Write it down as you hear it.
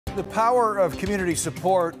The power of community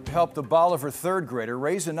support helped the Bolivar third grader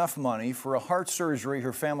raise enough money for a heart surgery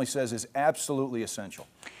her family says is absolutely essential.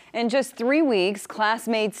 In just 3 weeks,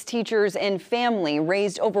 classmates, teachers, and family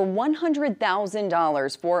raised over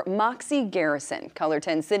 $100,000 for Moxie Garrison. Color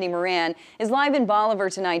 10's Sydney Moran is live in Bolivar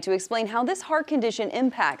tonight to explain how this heart condition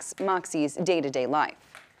impacts Moxie's day-to-day life.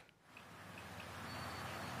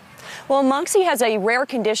 Well, Moxie has a rare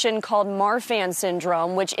condition called Marfan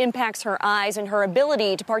syndrome, which impacts her eyes and her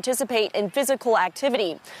ability to participate in physical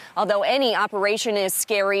activity. Although any operation is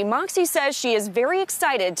scary, Moxie says she is very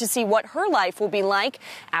excited to see what her life will be like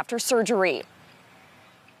after surgery.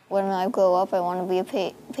 When I grow up, I want to be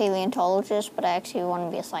a paleontologist, but I actually want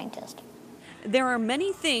to be a scientist. There are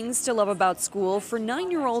many things to love about school for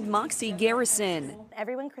 9-year-old Moxie Garrison.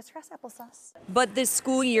 Everyone crisscross applesauce. But this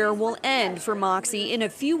school year will end for Moxie in a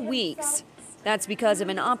few weeks. That's because of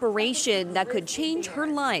an operation that could change her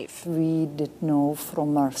life. We did know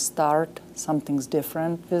from our start something's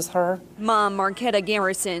different with her. Mom Marquetta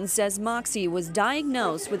Garrison says Moxie was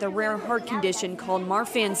diagnosed with a rare heart condition called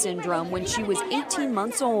Marfan syndrome when she was 18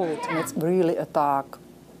 months old. And it's really attack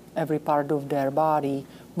every part of their body,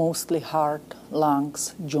 mostly heart,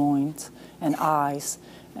 lungs, joints, and eyes.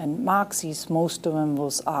 And Moxie's, most of them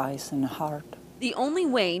was eyes and heart. The only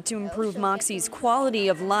way to improve Moxie's quality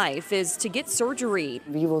of life is to get surgery.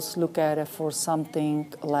 We will look at it for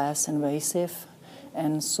something less invasive.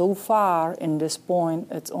 And so far, in this point,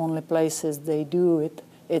 it's only places they do it.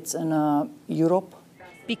 It's in Europe.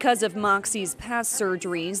 Because of Moxie's past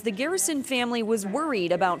surgeries, the Garrison family was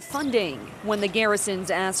worried about funding. When the Garrisons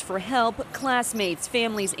asked for help, classmates,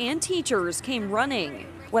 families, and teachers came running.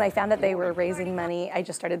 When I found that they were raising money, I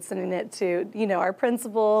just started sending it to, our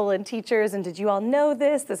principal and teachers, and did you all know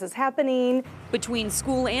this? This is happening. Between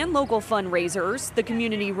school and local fundraisers, the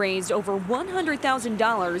community raised over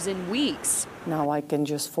 $100,000 in weeks. Now I can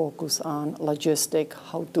just focus on logistic,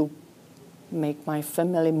 how to make my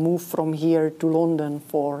family move from here to London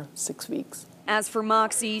for 6 weeks. As for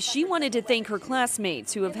Moxie, she wanted to thank her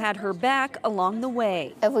classmates who have had her back along the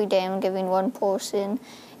way. Every day I'm giving one person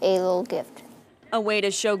a little gift. A way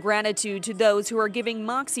to show gratitude to those who are giving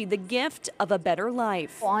Moxie the gift of a better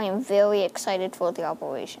life. Well, I am very excited for the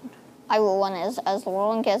operation. I will run as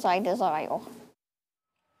long as I desire.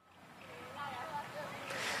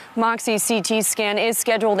 Moxie's CT scan is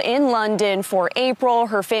scheduled in London for April.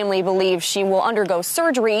 Her family believes she will undergo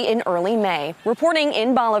surgery in early May. Reporting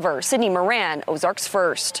in Bolivar, Sydney Moran, Ozarks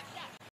First.